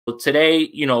today,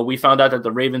 we found out that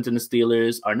the Ravens and the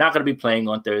Steelers are not going to be playing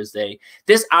on Thursday.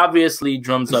 This obviously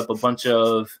drums up a bunch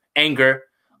of anger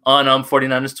on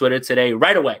 49ers Twitter today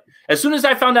right away. As soon as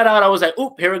I found that out, I was like,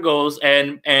 oop, here it goes.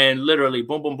 And literally,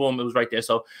 boom, boom, boom, it was right there.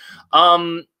 So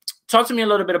talk to me a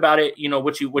little bit about it,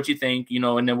 what you think,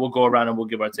 and then we'll go around and we'll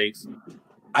give our takes.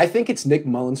 I think it's Nick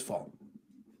Mullins' fault.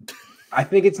 I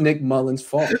think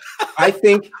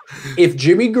if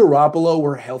Jimmy Garoppolo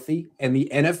were healthy and the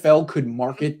NFL could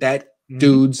market that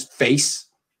dude's face,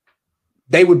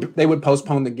 they would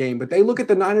postpone the game. But they look at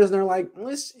the Niners and they're like,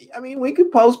 we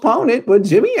could postpone it, but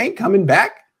Jimmy ain't coming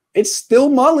back. It's still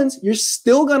Mullins. You're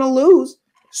still going to lose.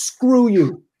 Screw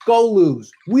you. Go lose.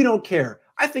 We don't care.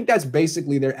 I think that's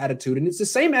basically their attitude. And it's the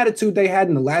same attitude they had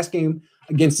in the last game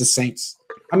against the Saints.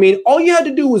 I mean, all you had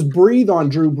to do was breathe on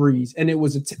Drew Brees, and it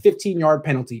was a 15-yard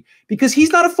penalty because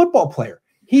he's not a football player.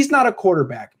 He's not a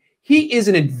quarterback. He is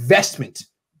an investment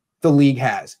the league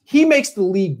has. He makes the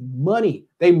league money.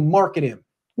 They market him.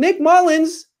 Nick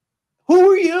Mullins,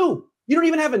 who are you? You don't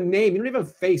even have a name. You don't even have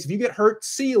a face. If you get hurt,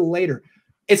 see you later.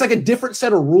 It's like a different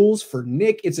set of rules for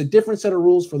Nick. It's a different set of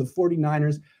rules for the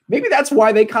 49ers. Maybe that's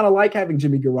why they kind of like having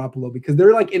Jimmy Garoppolo, because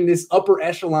they're like in this upper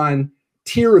echelon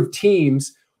tier of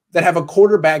teams that have a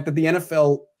quarterback that the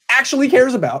NFL actually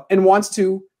cares about and wants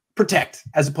to protect,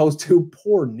 as opposed to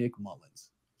poor Nick Mullins.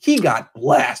 He got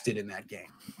blasted in that game.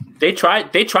 They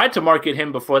tried to market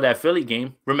him before that Philly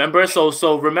game. Remember?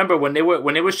 So remember when they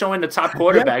were showing the top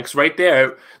quarterbacks right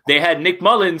there, they had Nick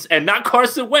Mullins and not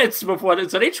Carson Wentz before that.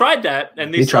 So they tried that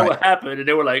and they saw what happened and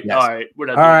they were like, all right, we're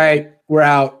not doing it. We're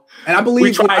out. And I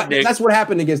believe that's what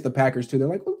happened against the Packers too. They're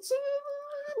like,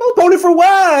 opponent for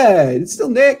what? It's still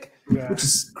Nick. Yeah.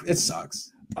 It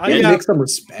sucks. Make some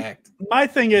respect. My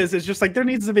thing is just like there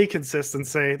needs to be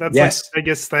consistency. That's like the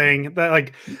biggest thing. That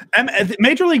like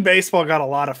Major League Baseball got a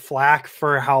lot of flack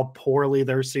for how poorly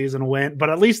their season went, but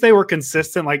at least they were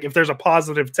consistent. Like if there's a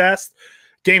positive test,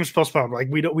 game's postponed. Like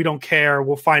we don't care.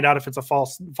 We'll find out if it's a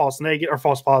false negative or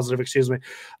false positive. Excuse me.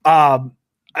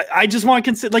 I just want to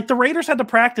consider, like the Raiders had to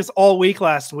practice all week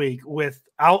last week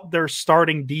without their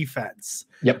starting defense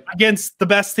against the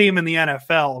best team in the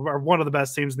NFL, or one of the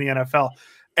best teams in the NFL.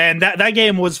 And that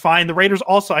game was fine. The Raiders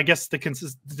also, I guess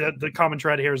the common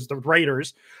thread here is the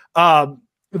Raiders.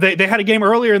 They had a game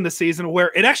earlier in the season where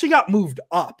it actually got moved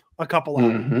up a couple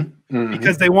hours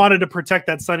because they wanted to protect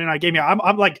that Sunday night game. Yeah,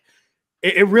 I'm like,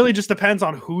 it really just depends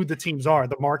on who the teams are,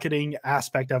 the marketing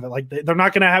aspect of it. Like they're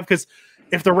not going to have, because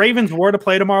if the Ravens were to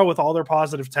play tomorrow with all their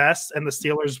positive tests and the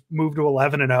Steelers move to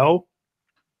 11-0,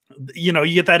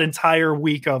 you get that entire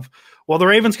week of, well, the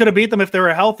Ravens could have beat them if they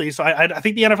were healthy. So I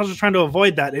think the NFL is trying to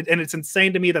avoid that. And it's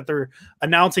insane to me that they're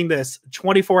announcing this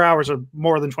 24 hours or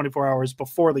more than 24 hours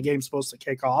before the game's supposed to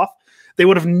kick off. They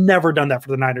would have never done that for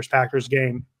the Niners-Packers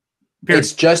game. Period.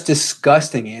 It's just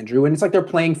disgusting, Andrew. And it's like they're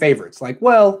playing favorites. Like,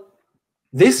 well,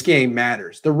 this game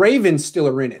matters. The Ravens still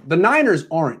are in it. The Niners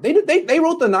aren't. They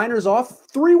wrote the Niners off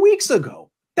 3 weeks ago.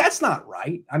 That's not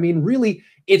right. I mean, really,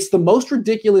 it's the most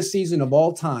ridiculous season of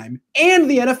all time, and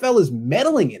the NFL is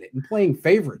meddling in it and playing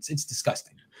favorites. It's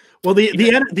disgusting. Well, the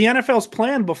NFL's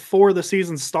plan before the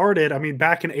season started, I mean,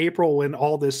 back in April when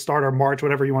all this started, or March,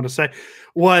 whatever you want to say,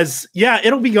 was,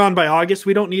 it'll be gone by August.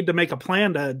 We don't need to make a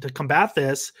plan to combat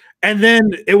this. And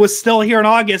then it was still here in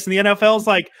August, and the NFL's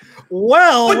like,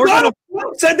 well,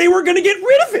 said they were going to get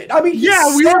rid of it. I mean,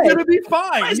 we were going to be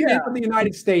fine. President of the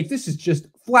United States. This is just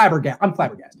flabbergasted. I'm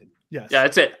flabbergasted. Yes. Yeah,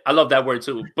 that's it. I love that word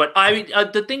too. But I mean,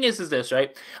 the thing is this,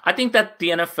 right? I think that the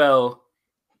NFL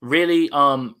really,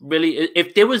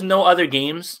 if there was no other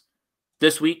games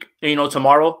this week,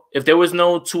 tomorrow, if there was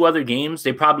no 2 other games,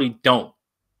 they probably don't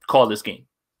call this game.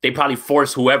 They probably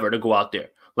force whoever to go out there.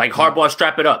 Like Harbaugh,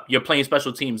 strap it up. You're playing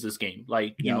special teams this game.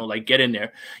 Like, like get in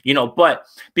there, but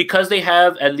because they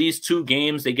have at least 2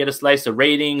 games, they get a slice of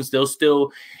ratings.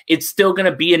 It's still going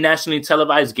to be a nationally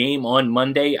televised game on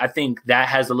Monday. I think that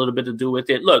has a little bit to do with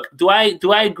it. Look, do I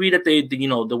agree that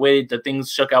the way that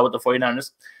things shook out with the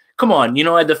 49ers? Come on,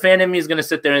 the fan in me is going to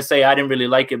sit there and say, I didn't really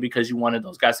like it because you wanted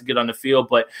those guys to get on the field.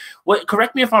 But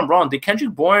correct me if I'm wrong. Did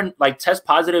Kendrick Bourne test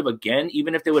positive again,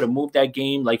 even if they would have moved that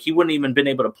game? Like he wouldn't even been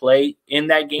able to play in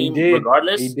that game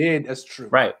regardless. He did. That's true.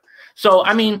 Right. So,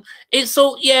 I mean, it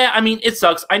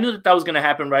sucks. I knew that was going to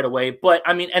happen right away. But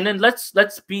I mean, and then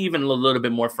let's be even a little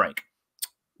bit more frank.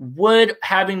 Would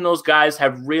having those guys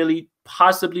have really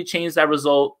possibly changed that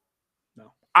result?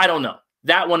 No, I don't know.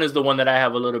 That one is the one that I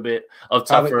have a little bit of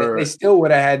tougher. They still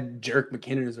would have had Jerick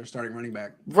McKinnon as their starting running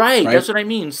back. Right. That's what I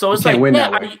mean. So it's like,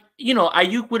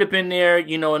 Ayuk would have been there,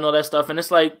 and all that stuff. And it's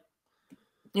like,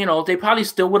 you know, they probably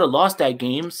still would have lost that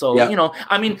game. So, you know,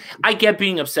 I mean, I get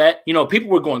being upset. You know, people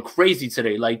were going crazy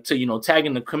today, like to, you know,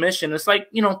 tagging the commission. It's like,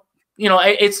 you know,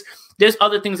 it's there's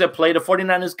other things at play. The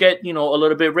 49ers get, you know, a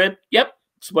little bit ripped. Yep.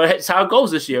 But it's how it goes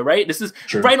this year, right? This is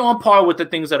right on par with the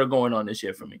things that are going on this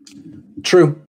year for me. True.